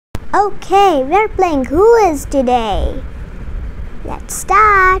Okay, we're playing Who Is today. Let's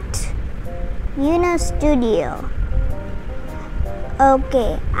start. Studio.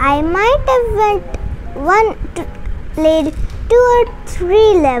 Okay, I might have played 2 or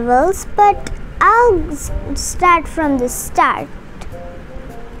 3 levels, but I'll start from the start.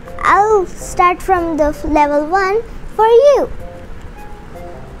 I'll start from the level 1 for you.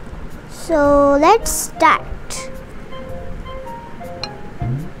 So let's start.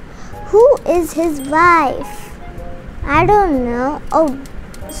 Who is his wife? I don't know. Oh,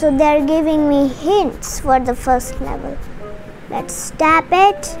 so they're giving me hints for the first level. Let's tap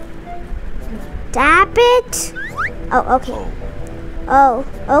it. Tap it. Oh, okay. Oh,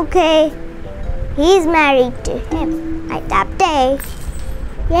 okay. He's married to him. I tapped A.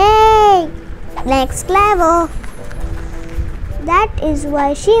 Yay! Next level. That is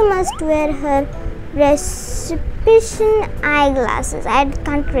why she must wear her prescription eyeglasses. I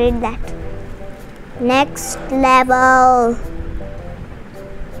can't read that. Next level.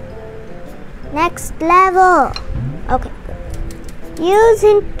 Next level. Okay. Use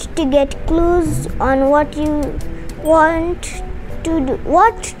hint to get clues on what you want to do.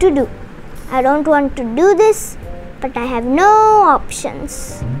 What to do. I don't want to do this, but I have no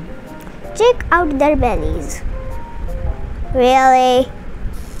options. Check out their bellies. Really?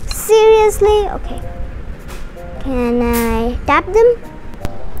 Seriously? Okay. Can I tap them?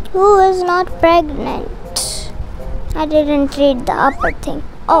 Who is not pregnant? I didn't read the upper thing.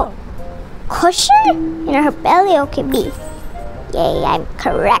 Oh, cushion in her belly. Okay, B. Yay, I'm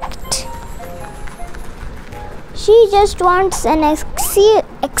correct. She just wants an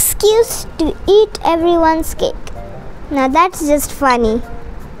excuse to eat everyone's cake. Now that's just funny.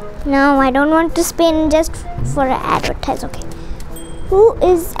 No, I don't want to spin just for an advertise. Okay. Who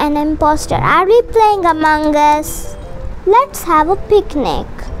is an imposter? Are we playing Among Us? Let's have a picnic.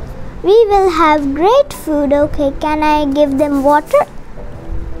 We will have great food. Okay, can I give them water?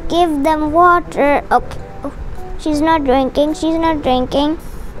 Give them water. Okay. Oh, she's not drinking. She's not drinking.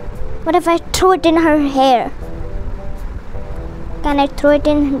 What if I throw it in her hair? Can I throw it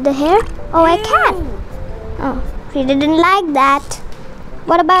in the hair? Oh, I can. Oh, she didn't like that.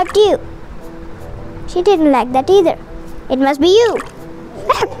 What about you? She didn't like that either. It must be you.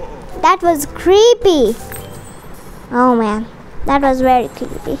 That was creepy. Oh man, that was very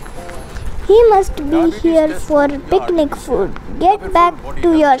creepy. He must be here for picnic food. Get back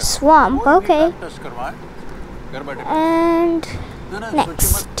to your swamp. Okay. And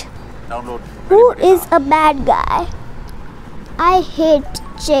next. Who is a bad guy? I hate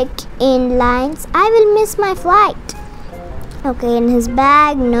check-in lines. I will miss my flight. Okay, in his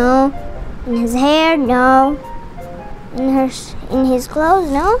bag, no. In his hair, no. In his clothes,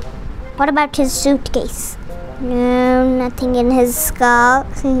 no. What about his suitcase? No, nothing in his skull.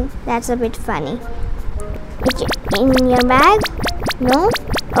 That's a bit funny. In your bag? No.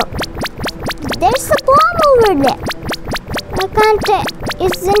 Oh, there's a bomb over there. I can't.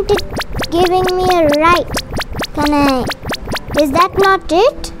 Isn't it giving me a right? Can I? Is that not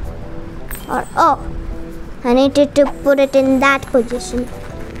it? Or oh, I needed to put it in that position.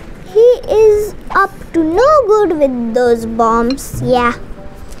 He is up to no good with those bombs. Yeah.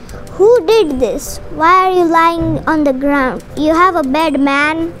 Who did this? Why are you lying on the ground? You have a bed,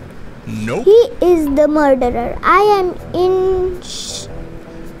 man. Nope. He is the murderer. I am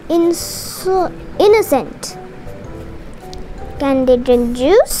innocent. Can they drink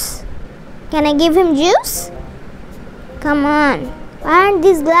juice? Can I give him juice? Come on. Why aren't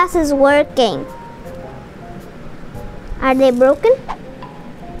these glasses working? Are they broken?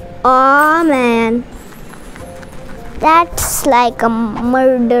 Oh man. That's like a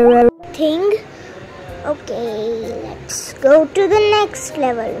murderer thing. Okay, let's go to the next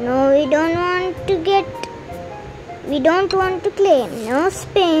level. No, we don't want to claim. No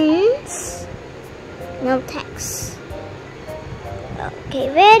spins. No thanks. Okay,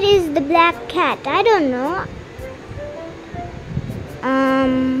 where is the black cat? I don't know.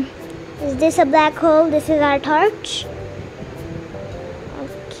 Is this a black hole? This is our torch.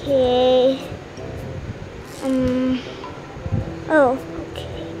 Okay. Oh,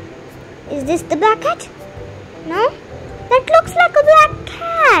 okay. Is this the black cat? No? That looks like a black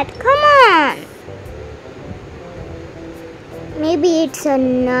cat. Come on. Maybe it's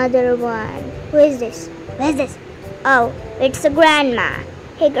another one. Who is this? Where's this? Oh, it's a grandma.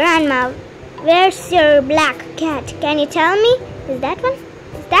 Hey, grandma, where's your black cat? Can you tell me? Is that one?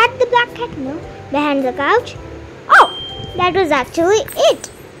 Is that the black cat? No. Behind the couch? Oh, that was actually it.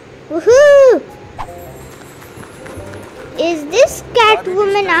 Woohoo! Is this cat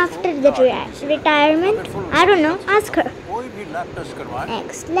woman after the retirement? I don't know. Ask her.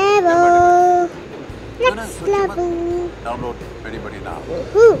 Next level. Next level. Download very now.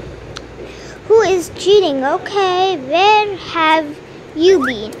 Who is cheating? Okay, where have you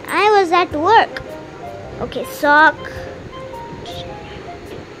been? I was at work. Okay, sock.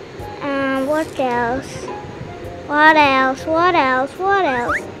 What else? What else? What else? What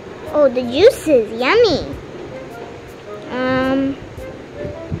else? Oh, the juices, yummy.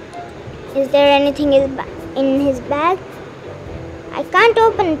 Is there anything in his bag? I can't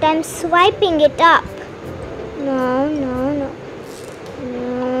open it. I'm swiping it up. No.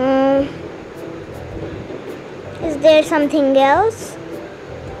 Is there something else?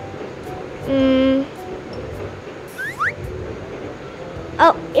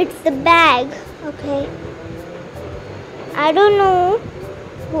 Oh, it's the bag. Okay. I don't know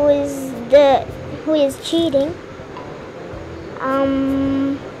who is cheating.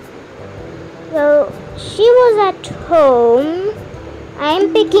 Well, she was at home.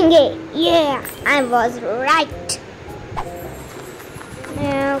 I'm picking A. Yeah, I was right.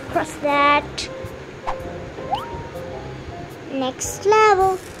 Now cross that. Next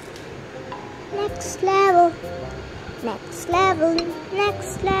level. Next level. Next level.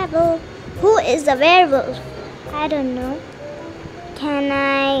 Next level. Who is a werewolf? I don't know. Can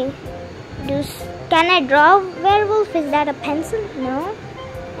I draw a werewolf? Is that a pencil? No.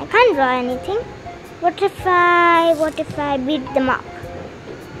 I can't draw anything. What if I beat them up?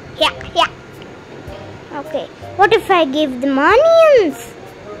 Yeah. Okay. What if I give them onions?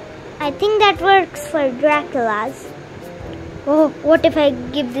 I think that works for Dracula's. Oh, what if I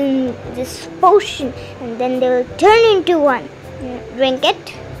give them this potion and then they will turn into one? Drink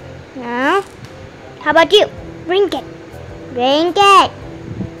it. No. How about you? Drink it. Drink it.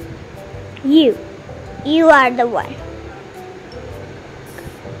 You are the one.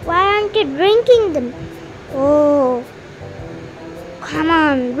 Why aren't you drinking them? Oh, come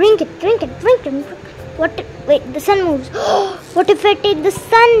on, drink it. Wait, the sun moves. What if I take the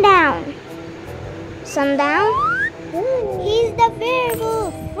sun down? Sun down? He's the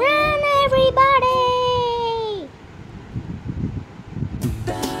werewolf. Run, everybody!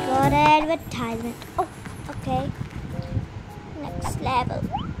 Got advertisement. Oh, okay. Next level.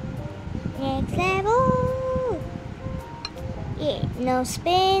 Yeah, no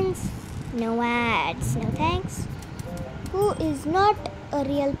spins, no ads, no thanks. Who is not a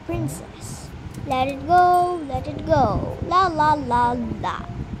real princess? Let it go. La la la la.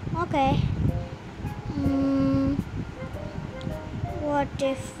 Okay. What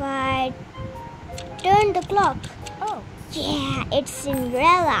if I turn the clock? Oh, yeah, it's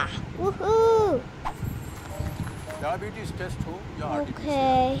Cinderella. Woohoo! Diabetes test हो या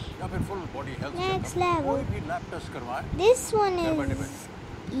Okay. या फिर full body health Next level. कोई भी lab test करवाएं. This one is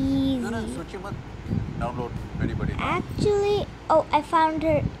easy. ना सोचिए मत. Download very now. Actually, I found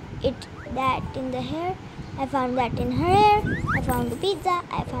that in the hair. I found that in her hair. I found the pizza.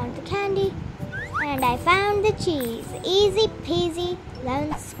 I found the candy. And I found the cheese. Easy peasy,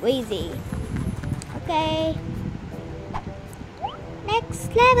 lemon squeezy. Okay.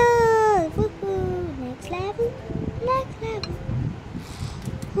 Next level. Woohoo. Next level.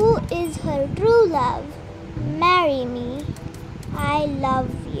 Who is her true love? Marry me. I love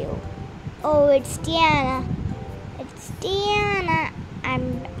you. Oh, it's Tiana.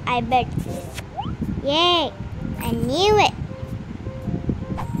 I bet. Yay. I knew it.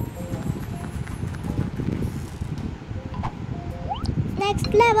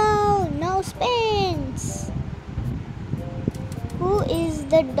 Next level. No spins. Who is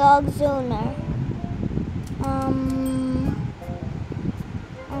the dog's owner?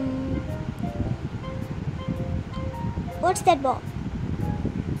 What's that ball?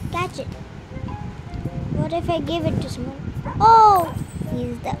 Catch it. What if I give it to someone? Oh,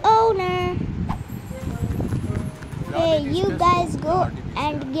 he's the owner. Hey, you guys go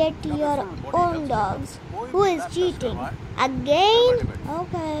and get your own dogs. Who is cheating? Again?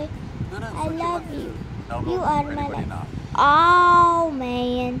 Okay. I love you. You are my life. Oh,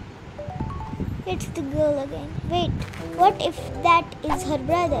 man. It's the girl again. Wait, what if that is her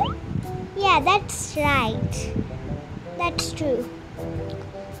brother? Yeah, that's right. That's true.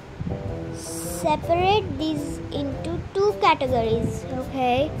 Separate these into two categories.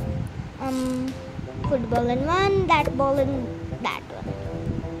 Okay. Football in one, that ball in that one.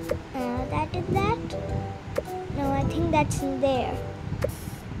 That in that? No, I think that's in there.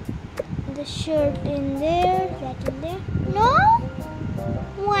 The shirt in there, that in there. No?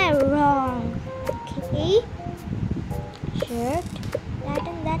 Why wrong? Okay. Shirt, that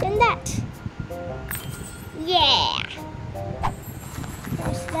and that and that. Yeah.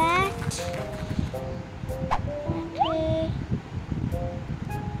 There's that. Okay.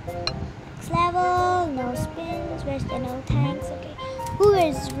 Next level, no spins, where's the no thanks? Okay. Who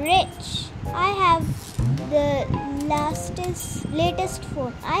is rich? I have the latest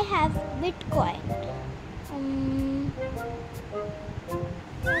phone. I have Bitcoin.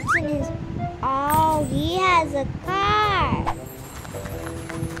 What's in his... Oh, he has a car.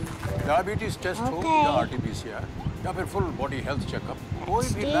 Diabetes test हो Okay. या RTPCR या फिर full body health checkup, कोई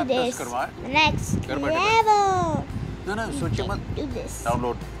Let's भी do lab test this. करवाएं। Next घर बैठे level. ना सोचिए मत, Do this.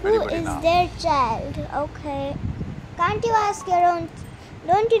 Download Who anybody is now. their child? Okay. Can't you ask your own?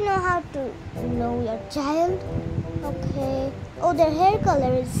 Don't you know how to know your child? Okay. Oh, their hair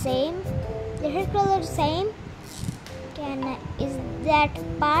color is same. Their hair color is same. Is that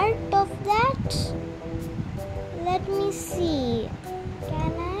part of that? Let me see.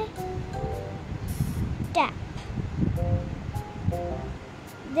 Can I tap?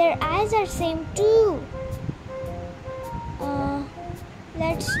 Their eyes are same too.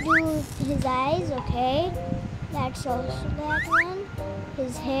 Let's do his eyes. Okay. That's also that one.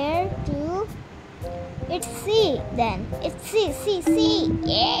 His hair too. It's C then. It's C.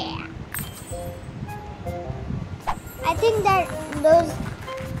 Yeah. I think that those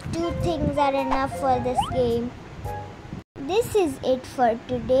two things are enough for this game. This is it for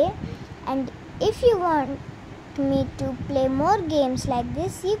today, and if you want me to play more games like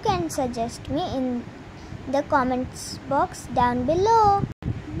this, you can suggest me in the comments box down below.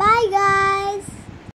 Bye guys.